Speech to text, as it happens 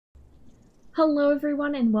Hello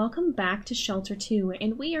everyone and welcome back to Shelter 2,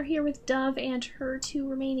 and we are here with Dove and her two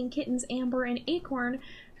remaining kittens, Amber and Acorn,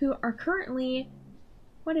 who are currently...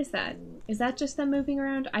 What is that? Is that just them moving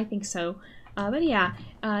around? I think so. But yeah,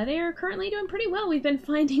 they are currently doing pretty well. We've been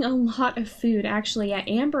finding a lot of food. Actually,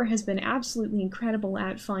 Amber has been absolutely incredible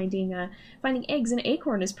at finding eggs, and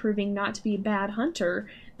Acorn is proving not to be a bad hunter.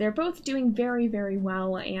 They're both doing very, very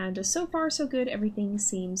well, and so far so good. Everything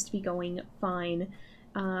seems to be going fine.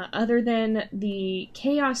 Other than the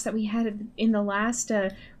chaos that we had in the last,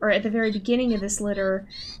 or at the very beginning of this litter,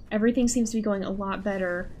 everything seems to be going a lot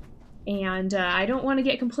better. And I don't want to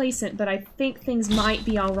get complacent, but I think things might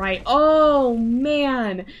be alright. Oh,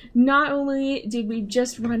 man! Not only did we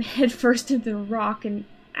just run headfirst into the rock, and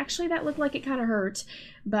actually that looked like it kind of hurt,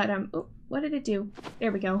 but, oh, what did it do?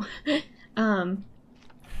 There we go.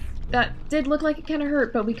 That did look like it kind of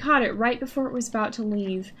hurt, but we caught it right before it was about to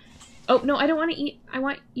leave. Oh, no, I don't want to eat. I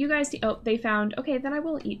want you guys to... Oh, they found... Okay, then I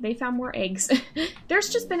will eat. They found more eggs. There's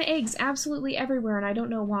just been eggs absolutely everywhere, and I don't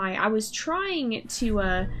know why. I was trying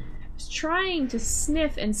to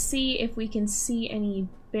sniff and see if we can see any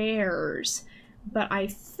bears, but I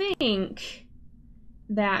think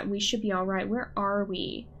that we should be alright. Where are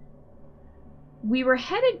we? We were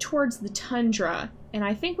headed towards the tundra, and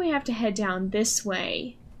I think we have to head down this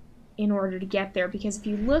way in order to get there, because if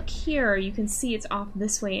you look here, you can see it's off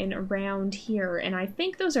this way and around here, and I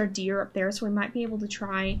think those are deer up there, so we might be able to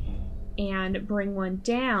try and bring one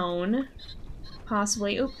down,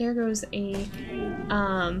 possibly. Oh, there goes a,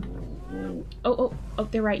 oh,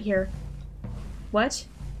 they're right here. What?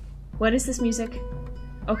 What is this music?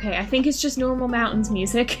 Okay, I think it's just normal mountains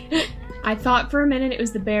music. I thought for a minute it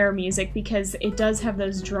was the bear music because it does have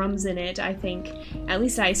those drums in it, I think. At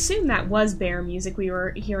least I assume that was bear music we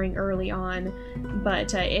were hearing early on.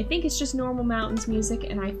 But I think it's just normal mountains music,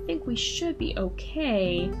 and I think we should be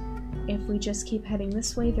okay if we just keep heading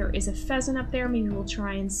this way. There is a pheasant up there. Maybe we'll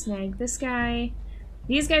try and snag this guy.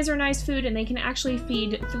 These guys are nice food, and they can actually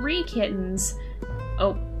feed 3 kittens.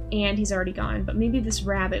 Oh, and he's already gone. But maybe this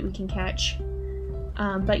rabbit we can catch.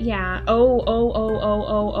 But yeah, oh,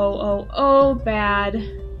 bad.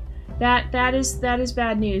 That is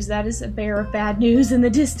bad news. That is a bear of bad news in the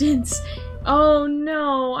distance. Oh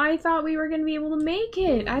no, I thought we were gonna be able to make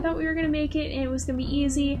it. I thought we were gonna make it and it was gonna be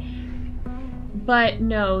easy. But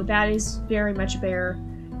no, that is very much a bear.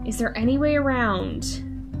 Is there any way around?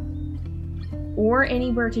 Or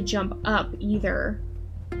anywhere to jump up either?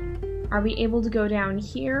 Are we able to go down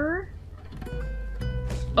here?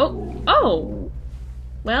 Oh!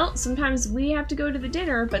 Well, sometimes we have to go to the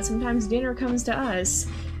dinner, but sometimes dinner comes to us.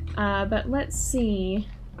 But let's see.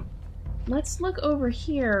 Let's look over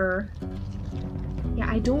here. Yeah,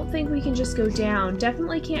 I don't think we can just go down.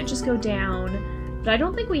 Definitely can't just go down. But I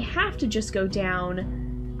don't think we have to just go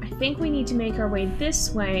down. I think we need to make our way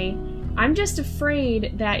this way. I'm just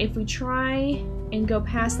afraid that if we try and go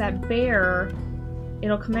past that bear,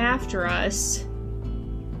 it'll come after us.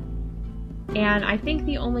 And I think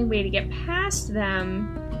the only way to get past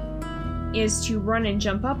them is to run and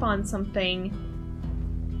jump up on something.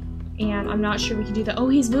 And I'm not sure we can do that. Oh,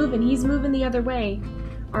 he's moving the other way.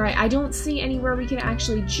 Alright, I don't see anywhere we can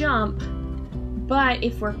actually jump, but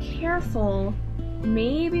if we're careful,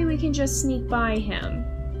 maybe we can just sneak by him.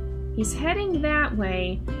 He's heading that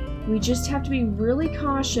way. We just have to be really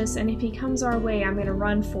cautious, and if he comes our way, I'm gonna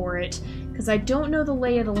run for it, because I don't know the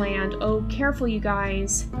lay of the land. Oh, careful, you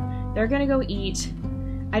guys. They're gonna go eat.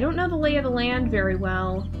 I don't know the lay of the land very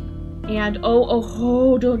well. And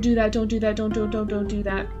oh, don't do that, don't do that, don't do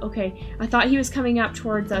that. Okay, I thought he was coming up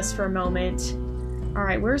towards us for a moment.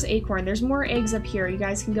 Alright, where's Acorn? There's more eggs up here. You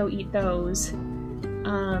guys can go eat those.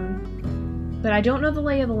 But I don't know the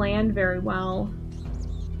lay of the land very well.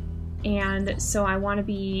 And so I want to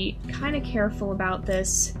be kind of careful about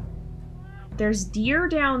this. There's deer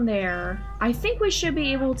down there. I think we should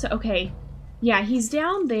be able to... Okay. Yeah, he's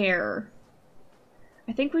down there.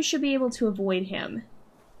 I think we should be able to avoid him.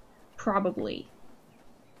 Probably.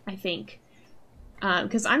 I think.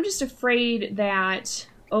 Because I'm just afraid that...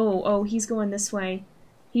 Oh, he's going this way.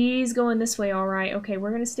 He's going this way, alright. Okay,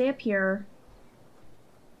 we're gonna stay up here.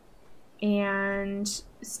 And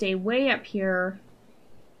stay way up here.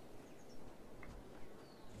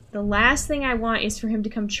 The last thing I want is for him to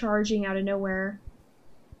come charging out of nowhere.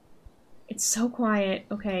 It's so quiet.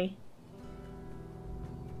 Okay.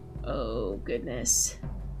 Oh, goodness.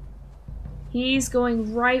 He's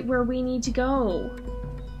going right where we need to go.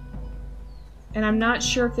 And I'm not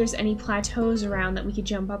sure if there's any plateaus around that we could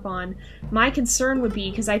jump up on. My concern would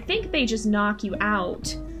be, because I think they just knock you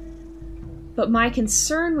out. But my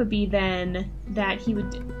concern would be then that he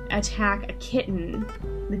would attack a kitten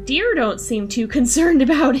The deer don't seem too concerned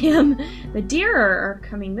about him. The deer are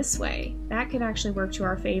coming this way. That could actually work to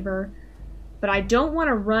our favor. But I don't want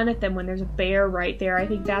to run at them when there's a bear right there. I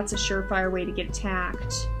think that's a surefire way to get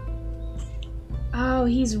attacked. Oh,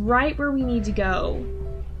 he's right where we need to go.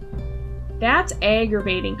 That's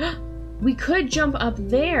aggravating. We could jump up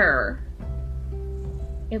there.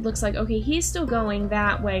 It looks like, okay, he's still going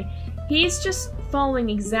that way. He's just following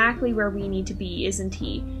exactly where we need to be, isn't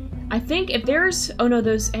he? I think if there's... Oh no,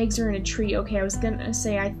 those eggs are in a tree. Okay, I was gonna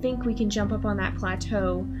say, I think we can jump up on that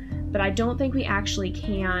plateau, but I don't think we actually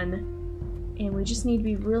can. And we just need to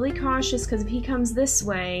be really cautious, because if he comes this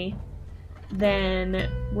way, then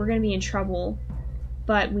we're gonna be in trouble.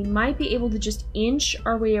 But we might be able to just inch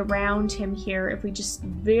our way around him here if we just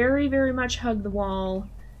very, very much hug the wall.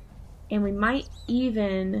 And we might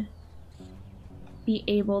even be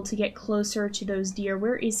able to get closer to those deer.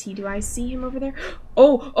 Where is he? Do I see him over there?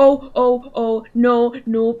 Oh, oh, oh, oh, no,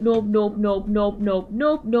 nope, nope, nope, nope, nope, nope, nope,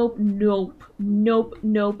 nope, nope, nope,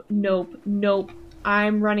 nope, nope, nope.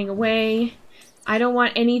 I'm running away. I don't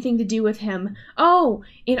want anything to do with him. Oh,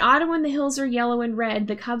 in autumn when the hills are yellow and red,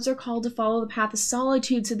 the cubs are called to follow the path of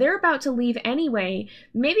solitude, so they're about to leave anyway.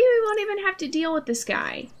 Maybe we won't even have to deal with this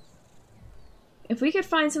guy. If we could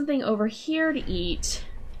find something over here to eat,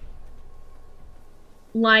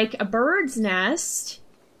 like a bird's nest,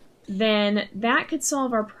 then that could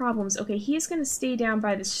solve our problems. Okay, he's going to stay down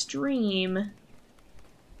by the stream.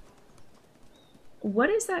 What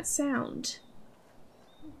is that sound?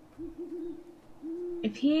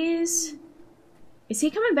 If he's... Is he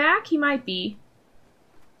coming back? He might be.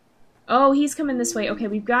 Oh, he's coming this way. Okay,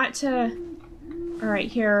 we've got to...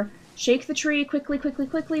 Alright, here. Shake the tree. Quickly, quickly,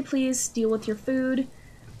 quickly. Please deal with your food.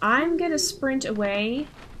 I'm gonna sprint away.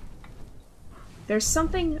 There's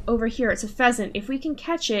something over here. It's a pheasant. If we can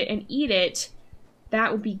catch it and eat it,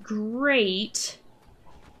 that would be great.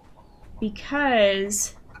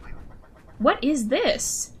 Because... What is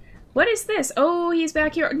this? What is this? Oh, he's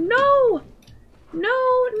back here. No!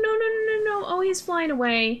 No, no, no, no, no, no. Oh, he's flying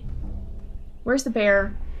away. Where's the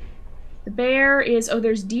bear? The bear is... Oh,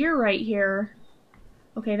 there's deer right here.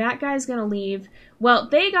 Okay, that guy's gonna leave. Well,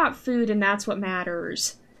 they got food and that's what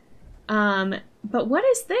matters. But what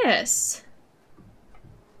is this?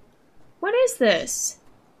 What is this?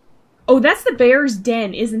 Oh, that's the bear's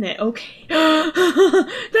den, isn't it? Okay.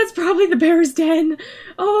 That's probably the bear's den.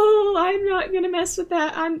 Oh, I'm not gonna mess with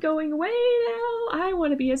that. I'm going away now. I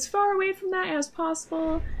want to be as far away from that as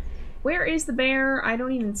possible. Where is the bear? I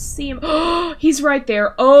don't even see him. Oh, he's right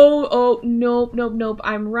there. Oh, oh, nope, nope, nope.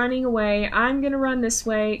 I'm running away. I'm gonna run this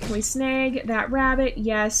way. Can we snag that rabbit?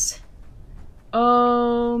 Yes.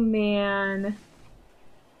 Oh, man.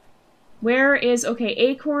 Where is... Okay,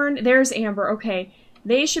 Acorn. There's Amber. Okay.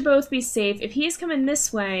 They should both be safe. If he's coming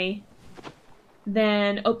this way,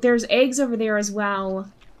 then... Oh, there's eggs over there as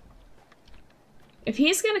well. If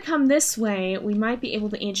he's gonna come this way, we might be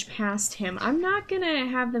able to inch past him. I'm not gonna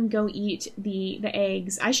have them go eat the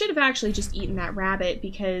eggs. I should have actually just eaten that rabbit,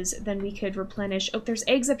 because then we could replenish... Oh, there's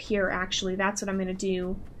eggs up here, actually. That's what I'm gonna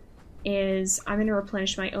do, is I'm gonna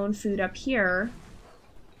replenish my own food up here.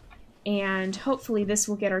 And hopefully this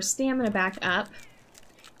will get our stamina back up.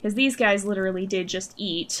 Because these guys literally did just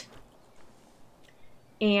eat.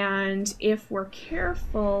 And if we're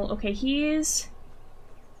careful... Okay, he's...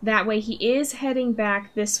 That way, he is heading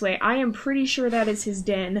back this way. I am pretty sure that is his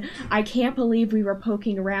den. I can't believe we were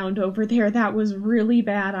poking around over there. That was really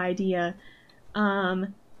bad idea. But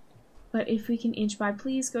if we can inch by,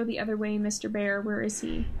 please go the other way, Mr. Bear. Where is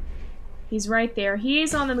he? He's right there.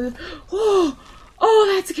 He's on the move. Oh!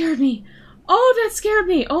 Oh, that scared me! Oh, that scared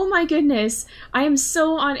me! Oh my goodness. I am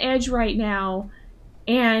so on edge right now.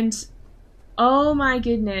 And... Oh my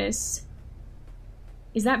goodness.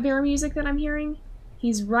 Is that bear music that I'm hearing?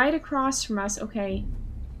 He's right across from us. Okay.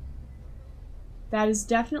 That is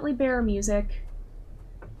definitely bear music.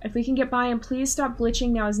 If we can get by him, please stop glitching.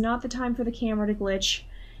 Now is not the time for the camera to glitch.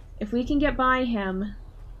 If we can get by him...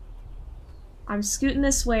 I'm scooting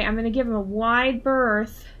this way. I'm going to give him a wide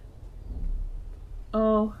berth.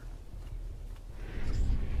 Oh.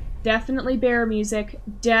 Definitely bear music.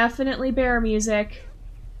 Definitely bear music.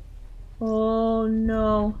 Oh,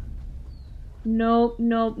 no. Nope,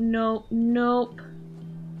 nope, nope, nope.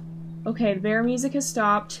 Okay, the bear music has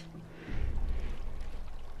stopped.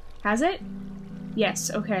 Has it? Yes,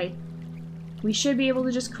 okay. We should be able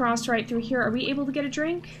to just cross right through here. Are we able to get a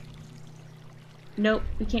drink? Nope,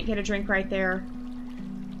 we can't get a drink right there.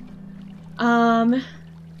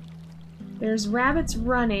 There's rabbits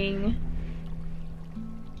running.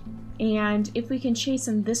 And if we can chase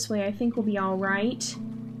them this way, I think we'll be alright.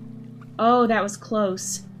 Oh, that was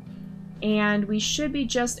close. and we should be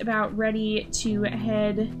just about ready to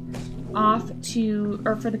head off to,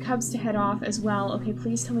 or for the cubs to head off as well. Okay,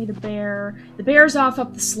 please tell me the bear's off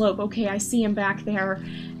up the slope. Okay, I see him back there.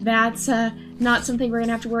 That's not something we're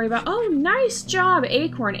gonna have to worry about. Oh, nice job,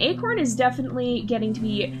 Acorn. Acorn is definitely getting to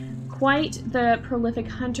be quite the prolific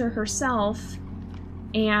hunter herself,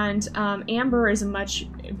 and Amber is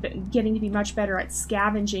getting to be much better at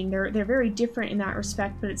scavenging. They're very different in that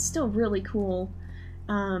respect, but it's still really cool.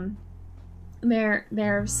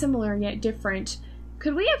 They're similar yet different.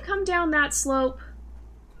 Could we have come down that slope?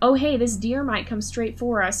 Oh, hey, this deer might come straight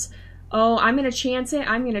for us. Oh, I'm gonna chance it.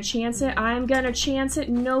 I'm gonna chance it. I'm gonna chance it.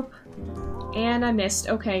 Nope. And I missed.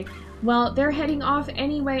 Okay. Well, they're heading off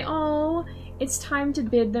anyway. Oh, it's time to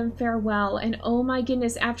bid them farewell. And oh my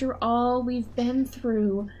goodness, after all we've been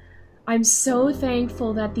through, I'm so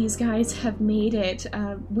thankful that these guys have made it.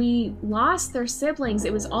 We lost their siblings.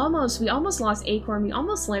 We almost lost Acorn. We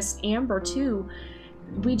almost lost Amber too.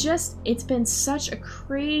 It's been such a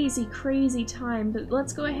crazy, crazy time, but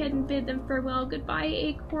let's go ahead and bid them farewell. Goodbye,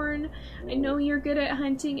 Acorn. I know you're good at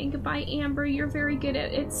hunting, and goodbye, Amber. You're very good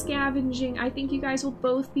at scavenging. I think you guys will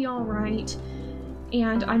both be all right,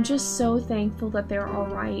 and I'm just so thankful that they're all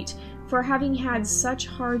right. For having had such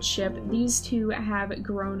hardship, these two have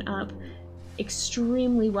grown up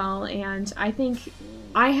extremely well, and I think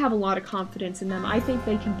I have a lot of confidence in them. I think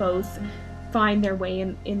they can both find their way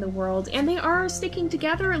in the world, and they are sticking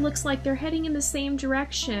together. It looks like they're heading in the same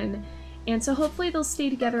direction, and so hopefully they'll stay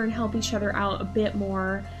together and help each other out a bit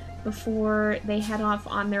more before they head off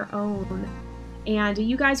on their own. And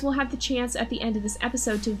you guys will have the chance at the end of this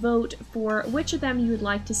episode to vote for which of them you would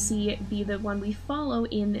like to see be the one we follow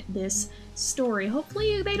in this story.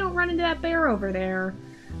 Hopefully they don't run into that bear over there.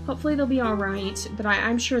 Hopefully they'll be alright, but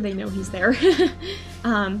I'm sure they know he's there.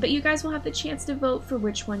 But you guys will have the chance to vote for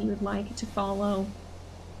which one you would like to follow.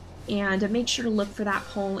 And make sure to look for that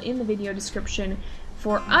poll in the video description.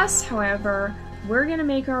 For us, however, we're going to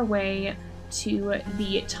make our way to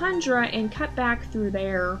the tundra and cut back through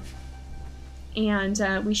there.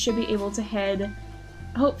 And we should be able to head,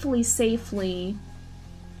 hopefully safely,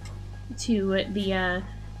 to the,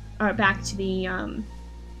 back to the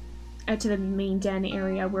main den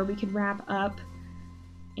area where we could wrap up,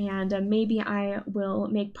 and maybe I will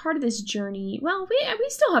make part of this journey. Well, we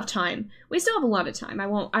still have time. We still have a lot of time. I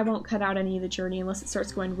won't cut out any of the journey unless it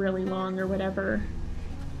starts going really long or whatever.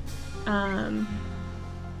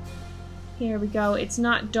 Here we go. It's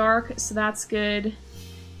not dark, so that's good.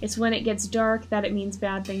 It's when it gets dark that it means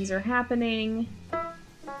bad things are happening.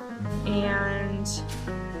 And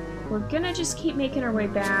we're gonna just keep making our way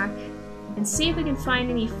back and see if we can find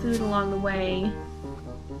any food along the way.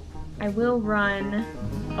 I will run.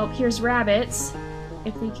 Oh, here's rabbits.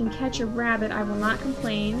 If we can catch a rabbit, I will not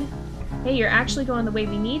complain. Hey, you're actually going the way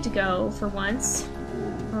we need to go for once.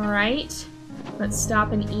 Alright. Let's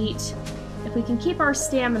stop and eat. If we can keep our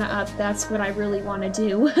stamina up, that's what I really want to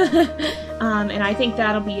do. And I think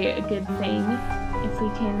that'll be a good thing. If we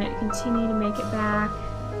can continue to make it back.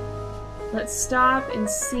 Let's stop and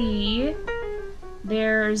see.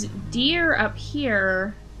 There's deer up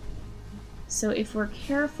here, so if we're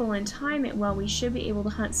careful and time it well, we should be able to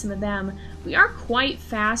hunt some of them. We are quite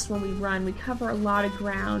fast when we run. We cover a lot of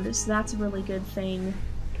ground, so that's a really good thing.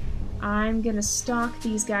 I'm gonna stalk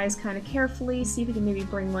these guys kind of carefully, see if we can maybe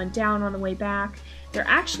bring one down on the way back. They're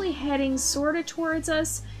actually heading sort of towards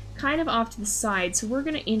us, kind of off to the side, so we're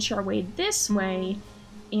gonna inch our way this way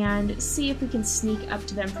and see if we can sneak up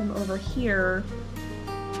to them from over here.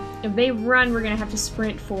 If they run, we're gonna have to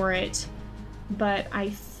sprint for it, but I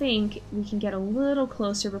think we can get a little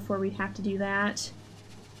closer before we have to do that.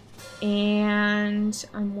 And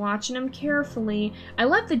I'm watching them carefully. I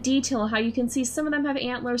love the detail, how you can see some of them have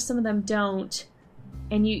antlers, some of them don't.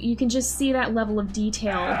 And you can just see that level of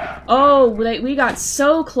detail. Oh, we got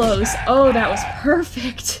so close. Oh, that was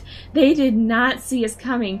perfect. They did not see us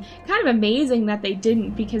coming. Kind of amazing that they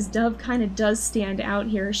didn't, because Dove kind of does stand out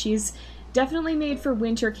here. She's definitely made for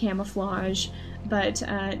winter camouflage, but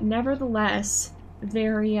nevertheless,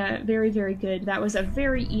 very, very good. That was a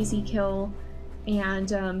very easy kill,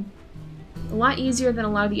 and a lot easier than a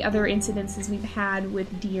lot of the other incidences we've had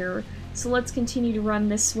with deer. So let's continue to run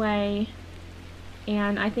this way,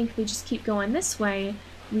 and I think if we just keep going this way,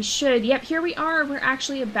 we should... Yep, here we are. We're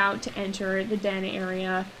actually about to enter the den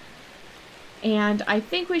area, and I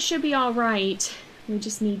think we should be alright. We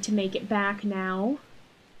just need to make it back now.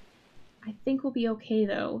 I think we'll be okay,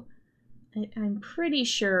 though. I'm pretty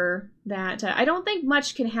sure that... I don't think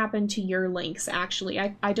much can happen to your lynx, actually.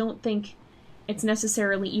 I don't think it's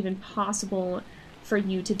necessarily even possible for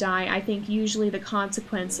you to die. I think usually the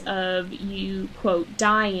consequence of you, quote,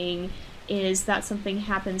 dying is that something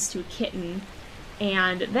happens to a kitten,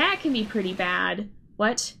 and that can be pretty bad.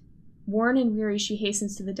 What? Worn and weary, she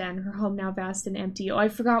hastens to the den, her home now vast and empty. Oh, I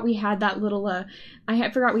forgot we had that little,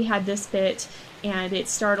 forgot we had this bit, and it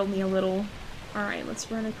startled me a little. Alright, let's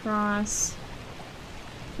run across.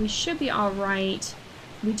 We should be alright.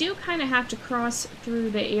 We do kind of have to cross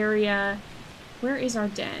through the area. Where is our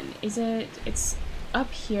den? It's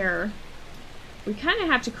up here. We kind of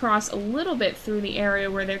have to cross a little bit through the area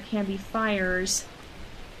where there can be fires,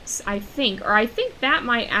 I think. Or I think that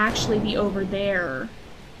might actually be over there.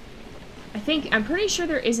 I'm pretty sure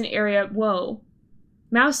there is an area. Whoa.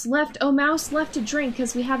 Mouse left. Oh, Mouse left a drink,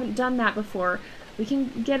 because we haven't done that before. We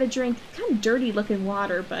can get a drink. Kind of dirty looking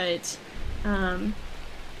water, but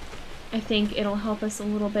I think it'll help us a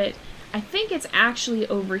little bit. I think it's actually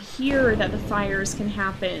over here that the fires can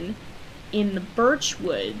happen, in the birch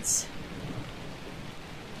woods.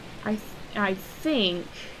 I think,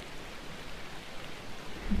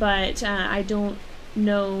 but I don't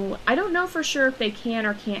know. I don't know for sure if they can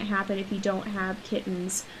or can't happen if you don't have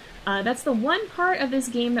kittens. That's the one part of this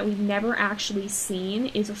game that we've never actually seen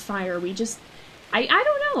is a fire. We just, I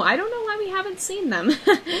don't know. I don't know why we haven't seen them.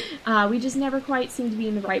 We just never quite seem to be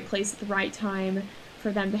in the right place at the right time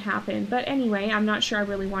for them to happen. But anyway, I'm not sure I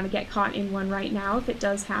really want to get caught in one right now if it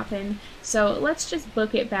does happen. So let's just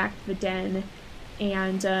book it back to the den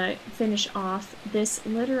and finish off this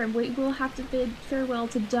litter, and we will have to bid farewell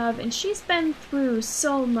to Dove, and she's been through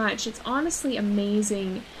so much. It's honestly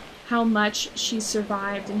amazing how much she's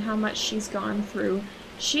survived and how much she's gone through.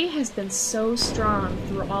 She has been so strong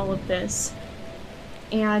through all of this,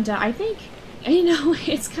 and I think, you know,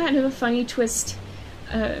 it's kind of a funny twist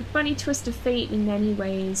of fate in many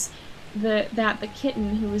ways, that the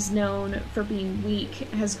kitten who is known for being weak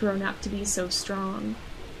has grown up to be so strong.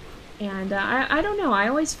 And I don't know, I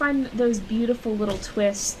always find those beautiful little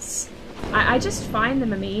twists. I just find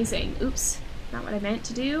them amazing. Oops, not what I meant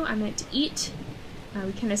to do. I meant to eat.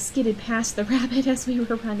 We kind of skidded past the rabbit as we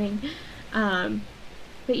were running.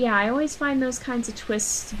 But yeah, I always find those kinds of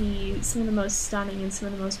twists to be some of the most stunning and some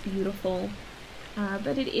of the most beautiful.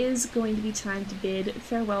 But it is going to be time to bid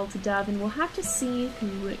farewell to Dove, and we'll have to see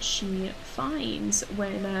who she finds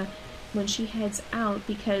when she heads out,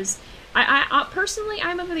 because I personally,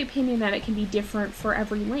 I'm of the opinion that it can be different for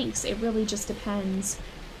every lynx. It really just depends.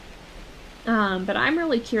 But I'm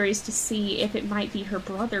really curious to see if it might be her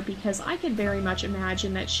brother, because I could very much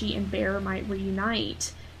imagine that she and Bear might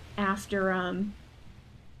reunite after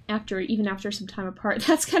some time apart.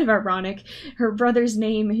 That's kind of ironic. Her brother's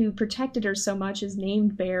name, who protected her so much, is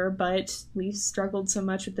named Bear, but we struggled so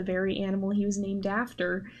much with the very animal he was named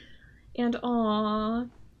after. And aww.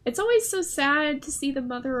 It's always so sad to see the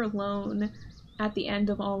mother alone at the end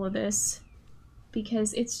of all of this,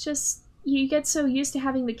 because it's just, you get so used to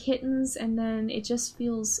having the kittens and then it just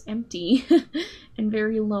feels empty and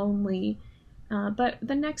very lonely. But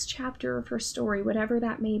the next chapter of her story, whatever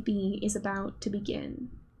that may be, is about to begin.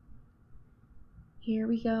 Here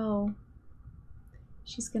we go.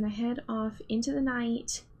 She's gonna head off into the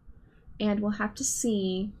night, and we'll have to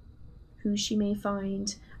see who she may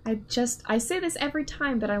find. I say this every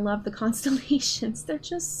time, but I love the constellations. They're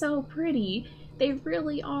just so pretty. They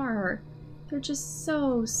really are. They're just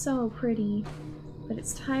so, so pretty. But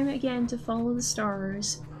it's time again to follow the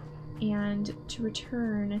stars and to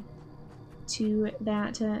return to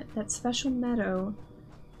that special meadow.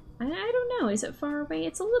 I don't know, is it far away?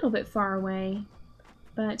 It's a little bit far away,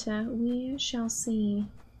 but we shall see.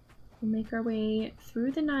 We'll make our way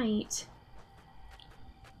through the night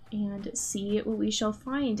and see what we shall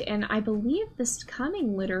find. And I believe this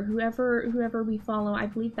coming litter, whoever we follow, I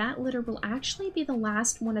believe that litter will actually be the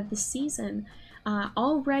last one of the season.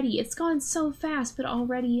 Already, it's gone so fast, but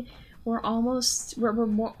already we're about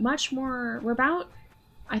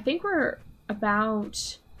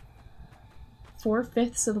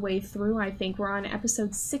 4/5 of the way through. I think we're on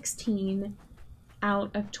episode 16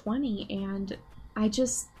 out of 20, and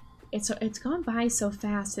it's gone by so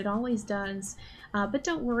fast. It always does. But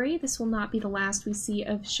don't worry, this will not be the last we see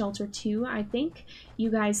of Shelter 2. I think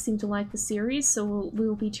you guys seem to like the series, so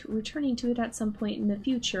we'll be returning to it at some point in the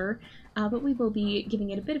future. But we will be giving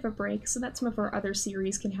it a bit of a break so that some of our other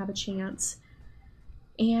series can have a chance.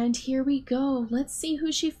 And here we go. Let's see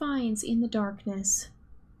who she finds in the darkness.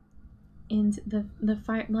 And the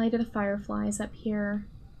light of the fireflies up here.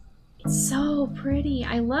 It's so pretty.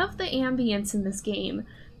 I love the ambience in this game.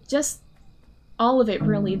 Just all of it,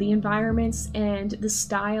 really. The environments and the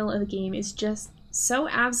style of the game is just so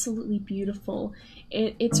absolutely beautiful.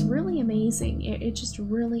 It's really amazing. It just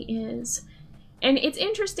really is. And it's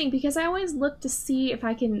interesting because I always look to see if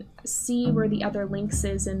I can see where the other lynx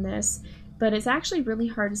is in this. but it's actually really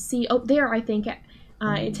hard to see. Oh, there, I think.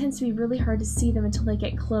 It tends to be really hard to see them until they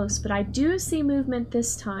get close, but I do see movement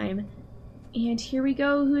this time. And here we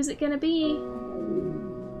go. Who is it gonna be?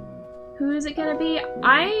 Who is it gonna be?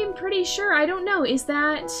 I'm pretty sure. I don't know. Is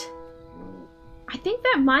that... I think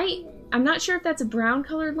that might... I'm not sure if that's a brown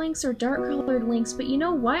colored lynx or dark colored lynx, but you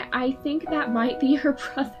know what? I think that might be her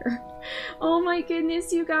brother. Oh my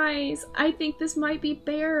goodness, you guys. I think this might be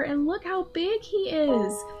Bear, and look how big he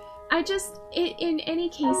is. In any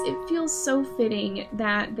case, it feels so fitting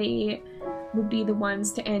that they would be the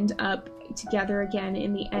ones to end up together again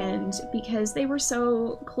in the end, because they were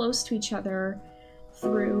so close to each other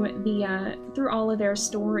through all of their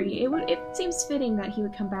story. It seems fitting that he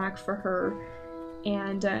would come back for her,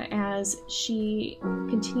 and as she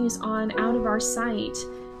continues on out of our sight.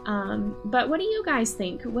 But what do you guys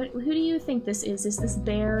think? Who do you think this is? Is this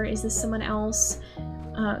Bear? Is this someone else?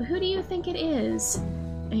 Who do you think it is?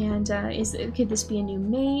 And could this be a new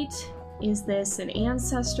mate? Is this an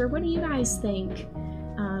ancestor? What do you guys think?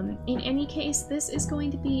 In any case, this is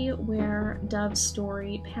going to be where Dove's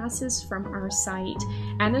story passes from our sight.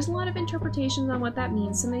 And there's a lot of interpretations on what that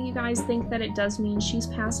means. Some of you guys think that it does mean she's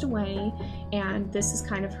passed away, and this is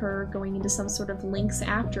kind of her going into some sort of lynx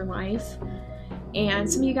afterlife. And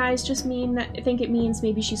some of you guys just think it means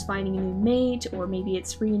maybe she's finding a new mate, or maybe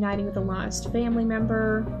it's reuniting with a lost family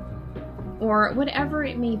member. Or whatever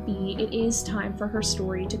it may be, it is time for her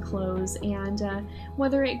story to close, and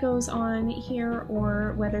whether it goes on here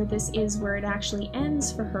or whether this is where it actually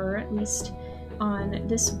ends for her, at least on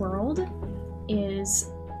this world, is,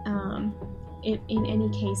 in any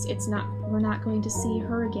case, we're not going to see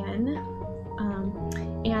her again.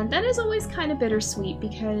 And that is always kind of bittersweet,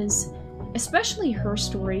 because especially her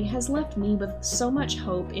story has left me with so much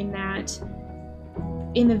hope, in that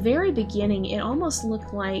in the very beginning, it almost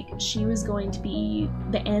looked like she was going to be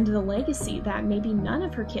the end of the legacy, that maybe none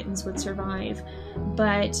of her kittens would survive,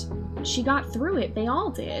 but she got through it. They all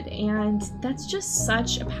did, and that's just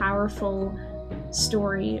such a powerful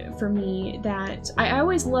story for me, that I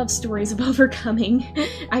always love stories of overcoming.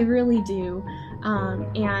 I really do.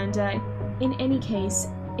 In any case,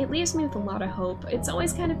 it leaves me with a lot of hope. It's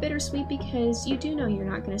always kind of bittersweet, because you do know you're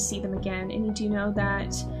not going to see them again, and you do know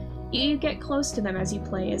that you get close to them as you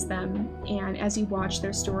play as them and as you watch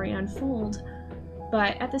their story unfold.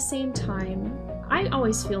 But at the same time, I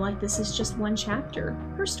always feel like this is just one chapter.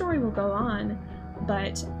 Her story will go on,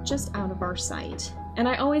 but just out of our sight. And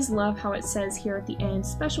I always love how it says here at the end,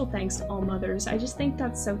 "Special thanks to all mothers." I just think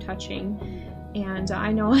that's so touching. And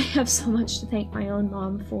I know I have so much to thank my own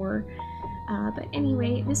mom for. But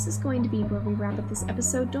anyway, this is going to be where we wrap up this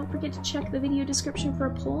episode. Don't forget to check the video description for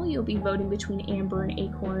a poll. You'll be voting between Amber and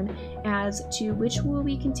Acorn as to which we'll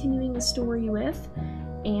be continuing the story with.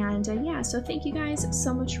 And yeah, so thank you guys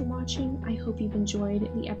so much for watching. I hope you've enjoyed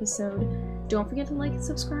the episode. Don't forget to like and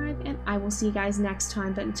subscribe, and I will see you guys next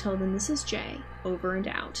time. But until then, this is Jay, over and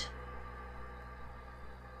out.